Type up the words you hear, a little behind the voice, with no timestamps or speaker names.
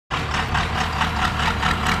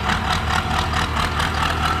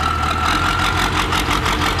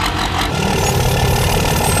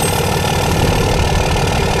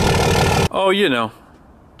Oh, you know,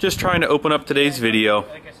 just trying to open up today's video.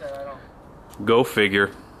 Like I said, I don't. Go figure.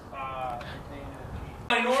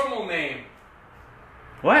 My normal name.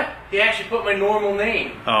 What? He actually put my normal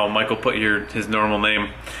name. Oh, Michael put his normal name.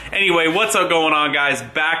 Anyway, what's up going on, guys?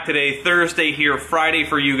 Back today, Thursday here, Friday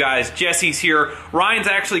for you guys. Jesse's here. Ryan's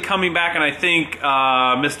actually coming back, and I think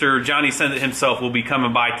Mr. Johnny SENDIT himself will be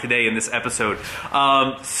coming by today in this episode.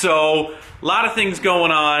 So, a lot of things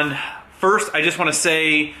going on. First, I just want to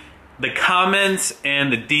say the comments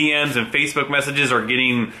and the DMs and Facebook messages are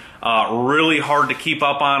getting really hard to keep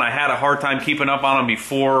up on. I had a hard time keeping up on them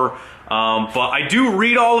before. But I do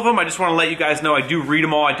read all of them. I just want to let you guys know I do read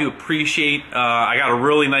them all. I do appreciate. I got a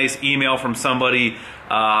really nice email from somebody,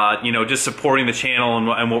 you know, just supporting the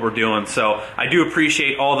channel and what we're doing. So I do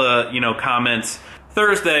appreciate all the, you know, comments.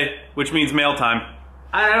 Thursday, which means mail time.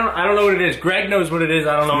 I don't know what it is. Greg knows what it is.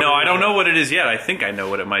 I don't know. No, I don't know what it is yet. I think I know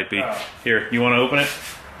what it might be. Here, you want to open it?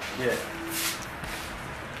 Yeah.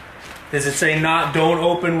 Does it say don't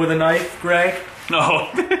open with a knife, Greg? No.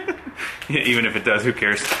 Yeah, even if it does, who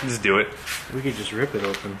cares? Just do it. We could just rip it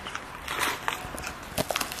open.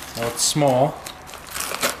 Oh, it's small.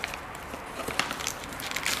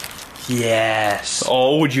 Yes.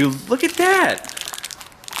 Oh, would you look at that?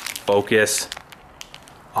 Focus.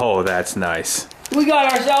 Oh, that's nice. We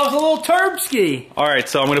got ourselves a little Turbski. All right,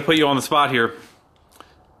 so I'm going to put you on the spot here.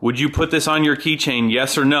 Would you put this on your keychain,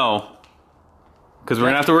 yes or no? Because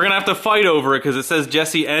we're gonna have to fight over it because it says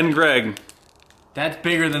Jesse and Greg. That's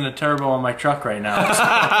bigger than the turbo on my truck right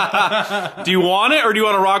now. Do you want it, or do you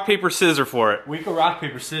want to rock paper scissors for it? We could rock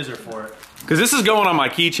paper scissors for it. Because this is going on my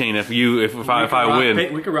keychain if I win.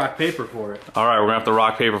 We could rock paper for it. All right, we're gonna have to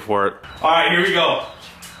rock paper for it. All right, here we go.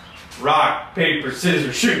 Rock paper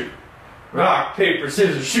scissors shoot. Rock paper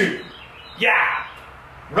scissors shoot. Yeah.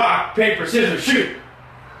 Rock paper scissors shoot.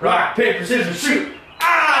 Rock paper scissors shoot.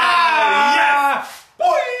 Ah! Yes!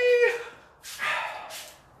 Boy!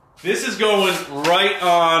 This is going right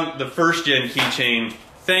on the first gen keychain.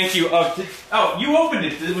 Thank you. Oh, you opened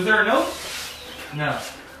it. Was there a note? No.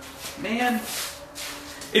 Man.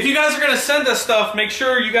 If you guys are going to send us stuff, make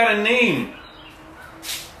sure you got a name.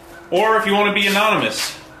 Or if you want to be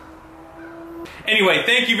anonymous. Anyway,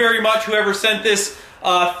 thank you very much, whoever sent this.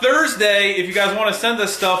 Thursday, if you guys want to send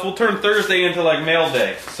us stuff, we'll turn Thursday into like mail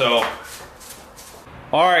day. So,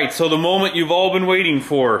 all right, so the moment you've all been waiting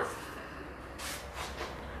for.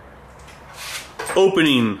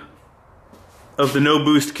 Opening of the No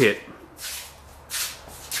Boost kit.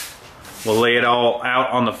 We'll lay it all out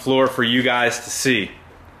on the floor for you guys to see.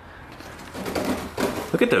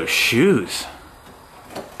 Look at those shoes.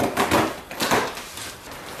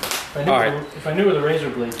 If I knew where the razor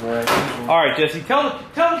blades were, I'd use them. All right, Jesse, tell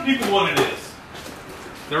the people what it is.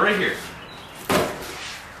 They're right here.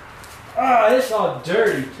 Ah, it's all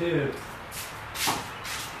dirty too.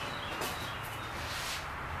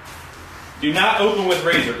 Do not open with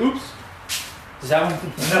razor. Oops. Is that one?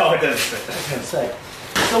 No, it doesn't say that. I was gonna say.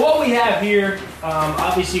 So what we have here,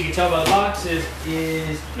 obviously you can tell by the boxes,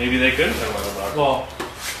 is... Maybe they couldn't tell by the box. Well,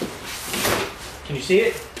 can you see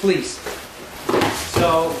it? Please.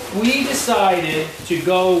 So we decided to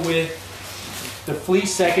go with the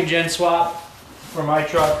Fleece 2nd Gen swap for my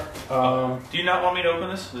truck. Do you not want me to open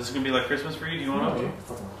this? This is going to be like Christmas for you? Do you want to open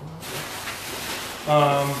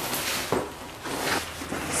it?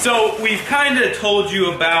 So we've kind of told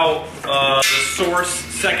you about the Source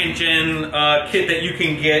 2nd Gen kit that you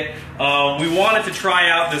can get. We wanted to try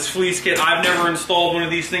out this Fleece kit. I've never installed one of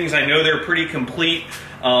these things. I know they're pretty complete.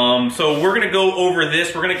 So we're going to go over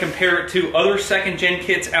this. We're going to compare it to other 2nd Gen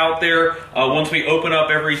kits out there once we open up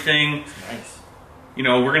everything. Nice. You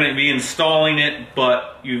know, we're going to be installing it,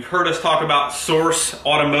 but you've heard us talk about Source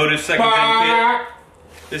Automotive 2nd Gen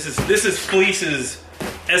kit. This is Fleece's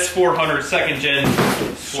S400 2nd Gen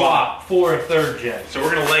swap for a 3rd Gen. So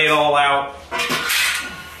we're going to lay it all out.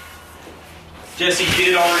 Jesse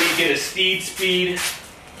did already get a Steed Speed.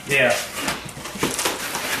 Yeah.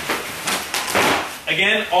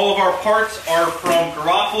 Again, all of our parts are from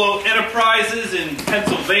Garofalo Enterprises in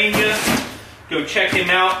Pennsylvania. Go check him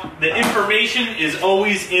out. The information is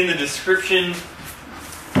always in the description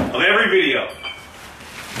of every video.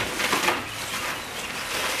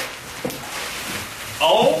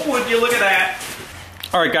 Oh, would you look at that?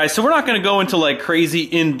 All right, guys, so we're not going to go into like crazy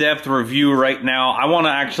in-depth review right now. I want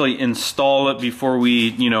to actually install it before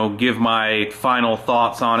we, you know, give my final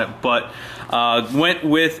thoughts on it. But went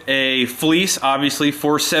with a Fleece, obviously,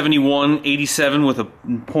 471/87 with a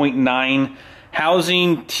 0.9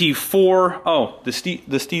 housing, T4. Oh, the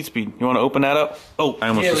Steed Speed. You want to open that up? Oh, I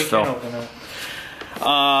almost just fell. Can open it.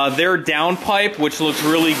 Their downpipe, which looks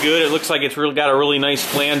really good. It looks like it's really got a really nice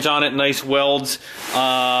flange on it, nice welds.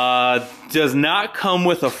 Does not come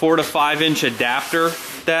with a 4 to 5 inch adapter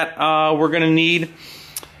that we're gonna need.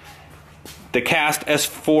 The cast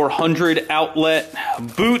S400 outlet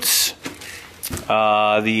boots.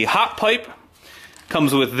 The hot pipe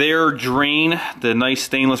comes with their drain, the nice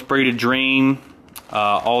stainless braided drain,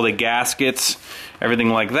 all the gaskets, everything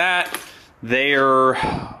like that. Their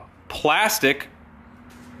plastic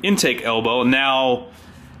intake elbow. Now,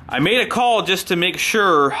 I made a call just to make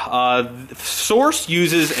sure. Source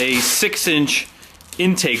uses a 6-inch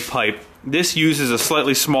intake pipe. This uses a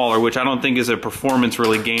slightly smaller, which I don't think is a performance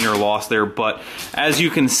really gain or loss there, but as you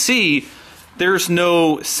can see, there's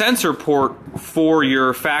no sensor port for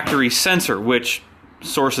your factory sensor, which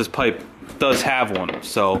Source's pipe does have one.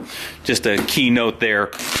 So just a key note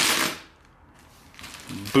there.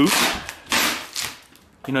 Boot.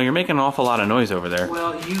 You know, you're making an awful lot of noise over there.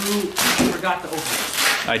 Well, you forgot to open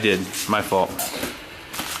it. I did. My fault.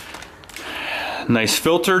 Nice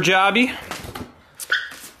filter jobby.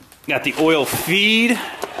 Got the oil feed,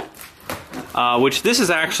 which this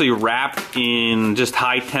is actually wrapped in just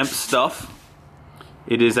high temp stuff.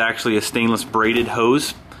 It is actually a stainless braided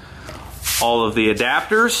hose. All of the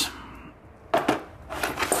adapters,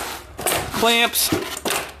 clamps,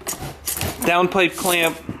 downpipe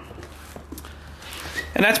clamp,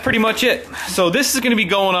 and that's pretty much it. So this is going to be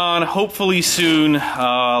going on hopefully soon.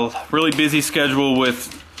 Really busy schedule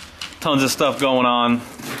with tons of stuff going on.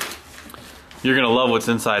 You're going to love what's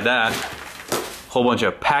inside that. Whole bunch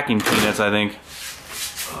of packing peanuts, I think.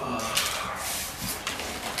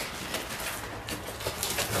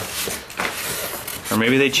 Or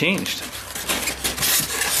maybe they changed.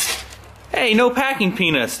 Hey, no packing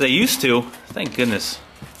peanuts. They used to. Thank goodness.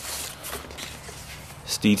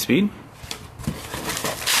 Steed speed.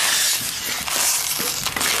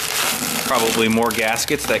 Probably more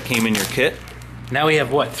gaskets that came in your kit. Now we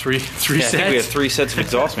have what, three sets? I think we have 3 sets of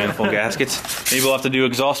exhaust manifold gaskets. Maybe we'll have to do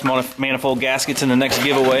exhaust manifold gaskets in the next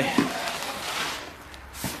giveaway.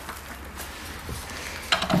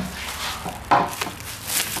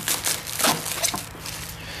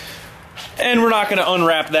 And we're not going to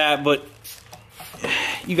unwrap that, but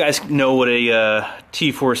you guys know what a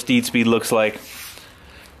T4 Steed Speed looks like.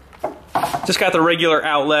 Just got the regular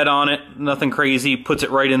outlet on it, nothing crazy. Puts it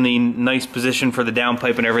right in the nice position for the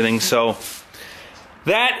downpipe and everything. So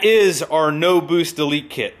that is our no boost delete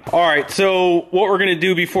kit. All right, so what we're gonna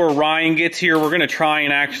do before Ryan gets here, we're gonna try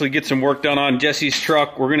and actually get some work done on Jesse's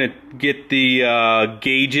truck. We're gonna get the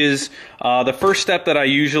gauges. The first step that I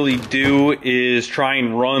usually do is try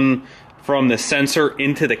and run from the sensor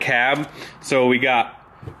into the cab. So we got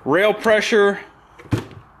rail pressure,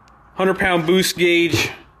 100-pound boost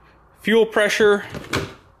gauge, fuel pressure,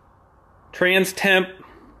 trans temp,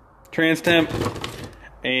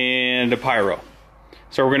 and a pyro.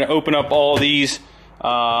 So we're going to open up all these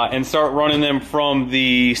and start running them from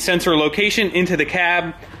the sensor location into the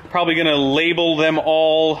cab. Probably going to label them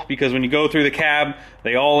all because when you go through the cab,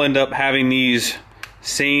 they all end up having these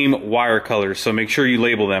same wire colors. So make sure you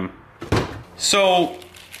label them. So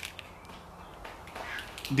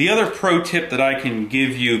the other pro tip that I can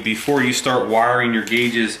give you before you start wiring your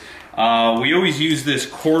gauges, we always use this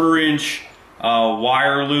 1/4 inch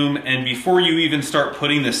wire loom, and before you even start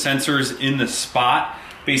putting the sensors in the spot,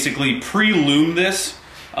 basically pre-loom this,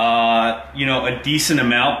 you know, a decent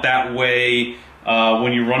amount. That way,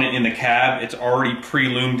 when you run it in the cab, it's already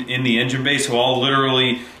pre-loomed in the engine bay. So I'll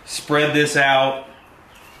literally spread this out.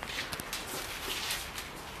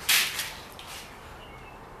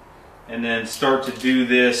 And then start to do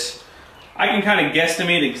this. I can kind of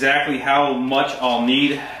guesstimate exactly how much I'll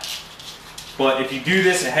need, but if you do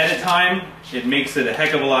this ahead of time, it makes it a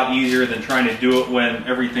heck of a lot easier than trying to do it when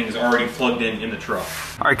everything's already plugged in the truck.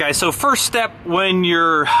 All right guys, so first step when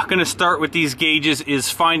you're gonna start with these gauges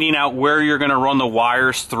is finding out where you're gonna run the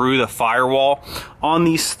wires through the firewall. On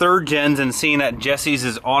these 3rd gens and seeing that Jesse's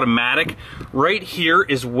is automatic, right here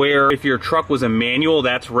is where, if your truck was a manual,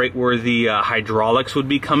 that's right where the hydraulics would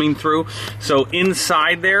be coming through. So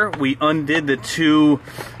inside there, we undid the 2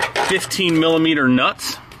 15mm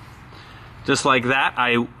nuts, just like that.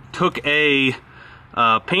 I took a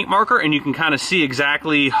paint marker and you can kind of see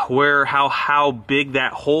exactly where, how big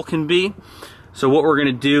that hole can be. So what we're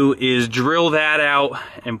gonna do is drill that out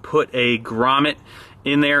and put a grommet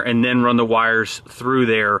in there and then run the wires through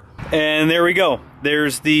there. And there we go.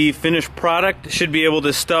 There's the finished product. Should be able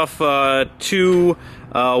to stuff 2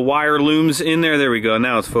 wire looms in there. There we go,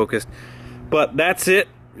 now it's focused. But that's it.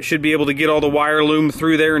 should be able to get all the wire loom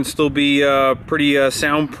through there and still be pretty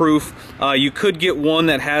soundproof. You could get one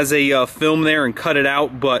that has a film there and cut it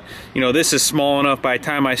out, but you know, this is small enough. By the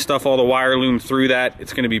time I stuff all the wire loom through that,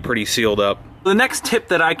 it's going to be pretty sealed up. The next tip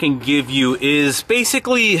that I can give you is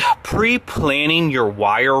basically pre-planning your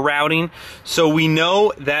wire routing. So we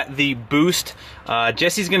know that the boost,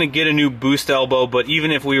 Jesse's going to get a new boost elbow, but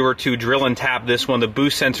even if we were to drill and tap this one, the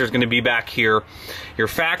boost sensor is going to be back here. Your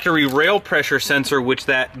factory rail pressure sensor, which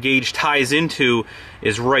that gauge ties into,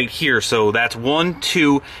 is right here. So that's 1,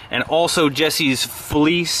 2, and also Jesse's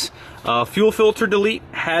fleece fuel filter delete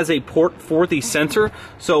has a port for the sensor.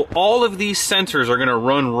 So all of these sensors are going to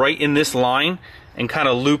run right in this line and kind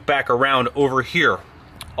of loop back around over here.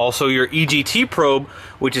 Also, your EGT probe,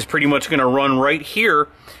 which is pretty much going to run right here,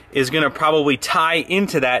 is going to probably tie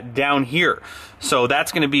into that down here. So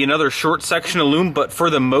that's going to be another short section of loom, but for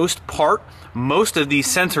the most part, most of these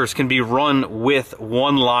sensors can be run with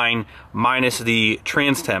one line minus the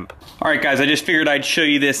trans temp. All right, guys, I just figured I'd show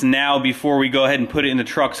you this now before we go ahead and put it in the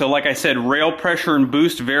truck. So like I said, rail pressure and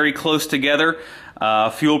boost very close together.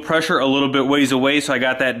 Fuel pressure a little bit ways away, so I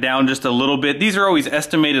got that down just a little bit. These are always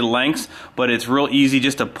estimated lengths, but it's real easy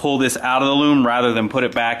just to pull this out of the loom rather than put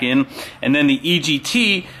it back in. And then the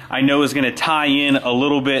EGT, I know, is going to tie in a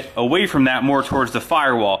little bit away from that, more towards the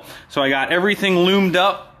firewall. So I got everything loomed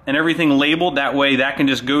up and everything labeled. That way that can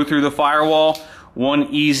just go through the firewall. One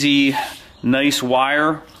easy, nice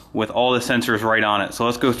wire with all the sensors right on it. So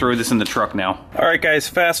let's go throw this in the truck now. All right, guys,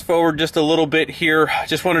 fast forward just a little bit here.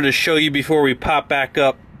 Just wanted to show you before we pop back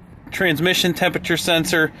up. Transmission temperature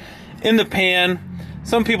sensor in the pan.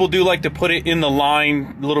 Some people do like to put it in the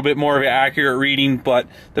line, a little bit more of an accurate reading, but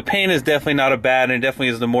the pan is definitely not a bad, and it definitely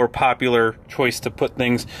is the more popular choice to put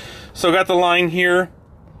things. So got the line here,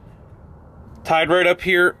 tied right up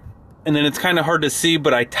here, and then it's kind of hard to see,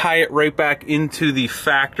 but I tie it right back into the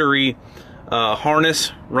factory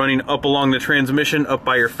harness running up along the transmission, up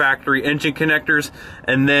by your factory engine connectors,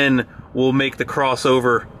 and then we'll make the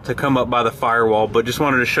crossover to come up by the firewall. But just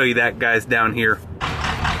wanted to show you that, guys, down here.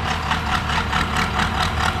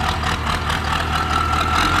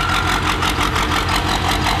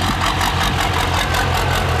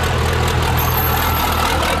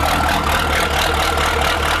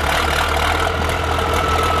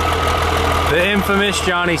 The infamous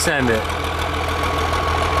Johnny SENDIT.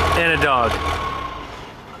 And a dog.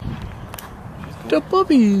 The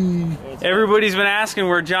puppy. Everybody's been asking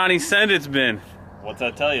where Johnny SENDIT's been. What's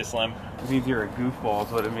that tell you, Slim? It means you're a goofball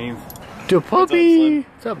is what it means. The puppy.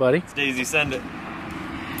 What's up, buddy? It's Daisy SENDIT.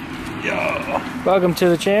 Yo. Welcome to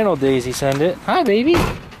the channel, Daisy SENDIT. Hi, baby.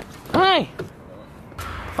 Hi.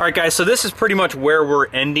 All right, guys, so this is pretty much where we're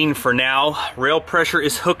ending for now. Rail pressure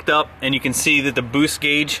is hooked up, and you can see that the boost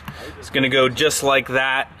gauge is going to go just like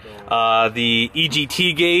that. The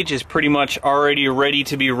EGT gauge is pretty much already ready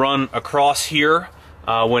to be run across here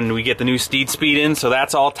when we get the new steed speed in, so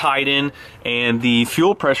that's all tied in. And the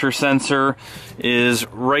fuel pressure sensor is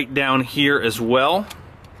right down here as well.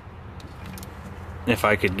 If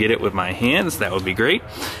I could get it with my hands, that would be great.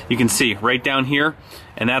 You can see right down here,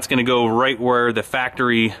 and that's going to go right where the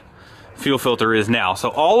factory fuel filter is now. So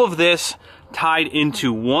all of this tied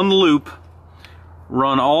into one loop,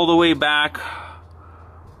 run all the way back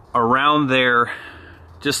around there,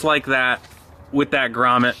 just like that, with that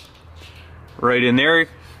grommet right in there.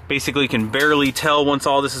 Basically can barely tell once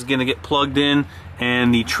all this is going to get plugged in.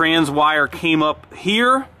 And the trans wire came up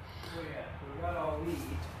here,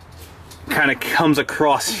 kind of comes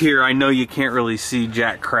across here. I know you can't really see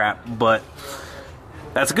jack crap, but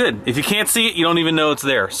that's good. If you can't see it, you don't even know it's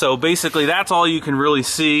there. So basically that's all you can really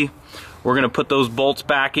see. We're gonna put those bolts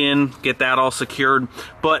back in, get that all secured.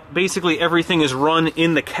 But basically everything is run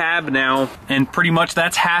in the cab now, and pretty much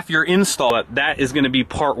that's half your install. That is gonna be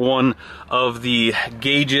part one of the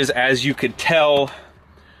gauges. As you could tell,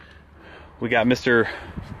 we got Mr.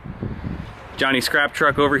 Johnny Scrap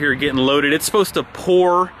Truck over here getting loaded. It's supposed to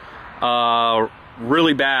pour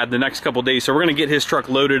really bad the next couple days, so we're gonna get his truck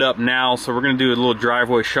loaded up now. So we're gonna do a little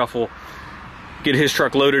driveway shuffle, get his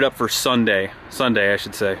truck loaded up for Sunday I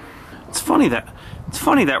should say. It's funny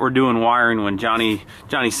that we're doing wiring when Johnny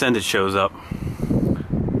SENDIT shows up.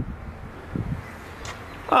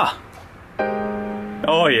 Ah.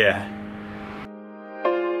 Oh yeah.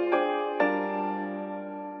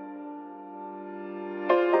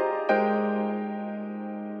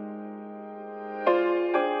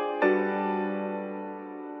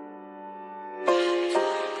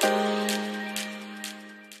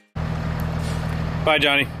 Bye,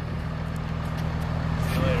 Johnny.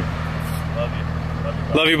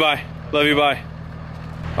 Love you, bye. Love you, bye.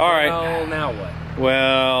 All right. Well, now what?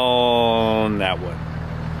 Well, now what?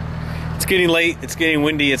 getting late, it's getting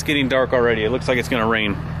windy, it's getting dark already. It looks like it's gonna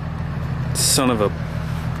rain. Son of a...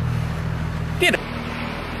 Get it.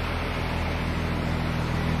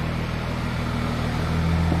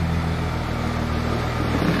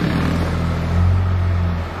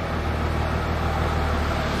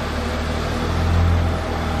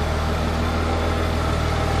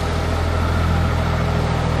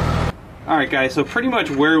 Alright guys, so pretty much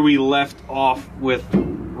where we left off with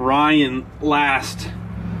Ryan last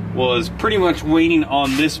was pretty much waiting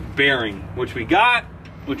on this bearing, which we got,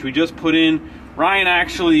 which we just put in. Ryan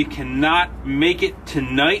actually cannot make it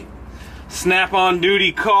tonight. Snap-on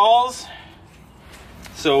duty calls.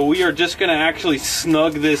 So we are just gonna actually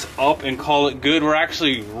snug this up and call it good. We're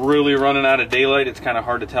actually really running out of daylight. It's kind of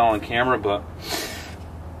hard to tell on camera, but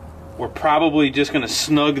we're probably just gonna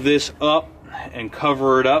snug this up and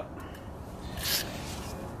cover it up.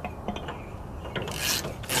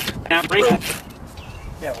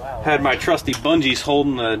 Yeah, wow. Had my trusty bungees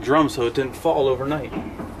holding the drum so it didn't fall overnight.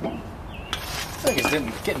 I think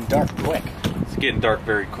it's getting dark quick. It's getting dark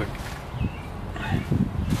very quick.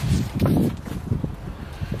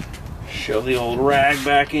 Shove the old rag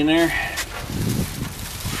back in there.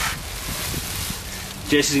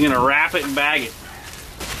 Jesse's gonna wrap it and bag it.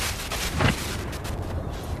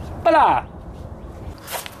 Voila!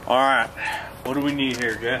 Alright, what do we need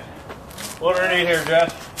here, Jeff? What do we need here,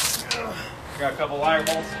 Jeff? Got a couple wire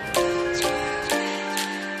bolts.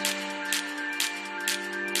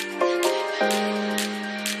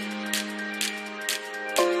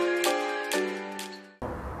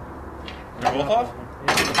 They're both off?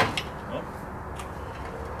 Oh.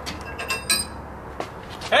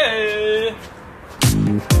 Hey!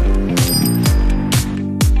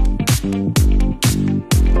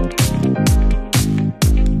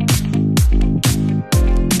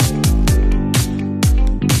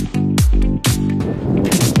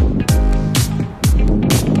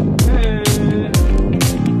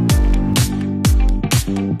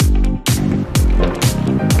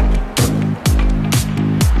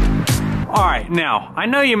 Now, I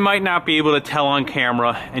know you might not be able to tell on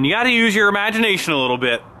camera, and you got to use your imagination a little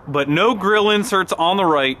bit, but no grill inserts on the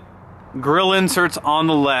right, grill inserts on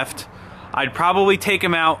the left. I'd probably take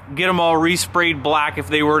them out, get them all resprayed black if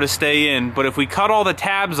they were to stay in, but if we cut all the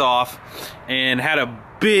tabs off and had a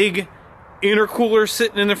big intercooler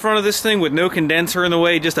sitting in the front of this thing with no condenser in the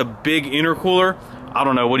way, just a big intercooler, I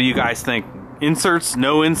don't know, what do you guys think? Inserts,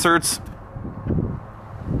 no inserts?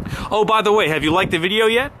 Oh, by the way, have you liked the video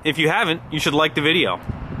yet? If you haven't, you should like the video.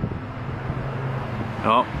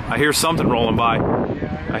 Oh, I hear something rolling by.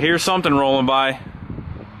 I hear something rolling by.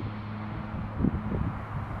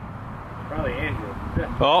 Probably Andrew.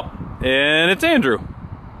 Oh, and it's Andrew.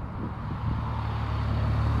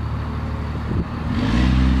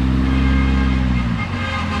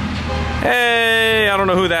 Hey, I don't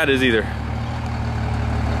know who that is either.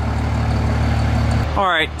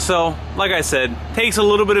 Alright, so, like I said, takes a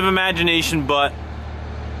little bit of imagination, but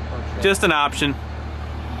just an option.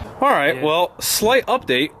 Alright, well, slight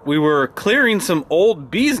update. We were clearing some old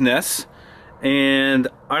bees' nests, and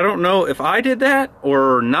I don't know if I did that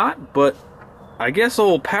or not, but I guess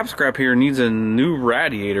old Pap Scrap here needs a new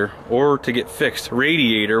radiator, or to get fixed.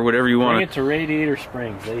 Radiator, whatever you want. Bring it to Radiator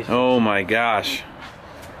Springs. Oh my gosh.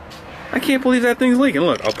 I can't believe that thing's leaking.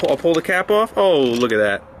 Look, I'll pull the cap off. Oh, look at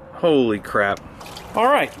that. Holy crap.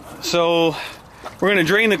 Alright, so we're going to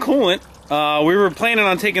drain the coolant. We were planning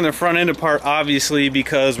on taking the front end apart, obviously,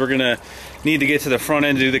 because we're going to need to get to the front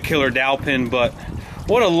end to do the killer dowel pin, but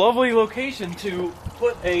what a lovely location to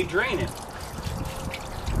put a drain in.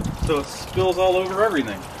 So it spills all over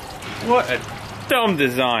everything. What a dumb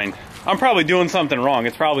design. I'm probably doing something wrong.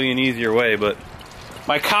 It's probably an easier way, but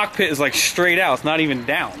my cockpit is like straight out. It's not even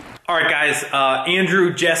down. All right, guys,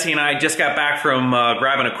 Andrew, Jesse, and I just got back from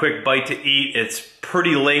grabbing a quick bite to eat. It's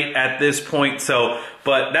pretty late at this point,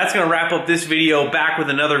 but that's gonna wrap up this video. Back with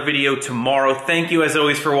another video tomorrow. Thank you, as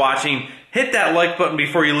always, for watching. Hit that like button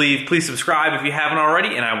before you leave. Please subscribe if you haven't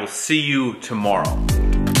already, and I will see you tomorrow.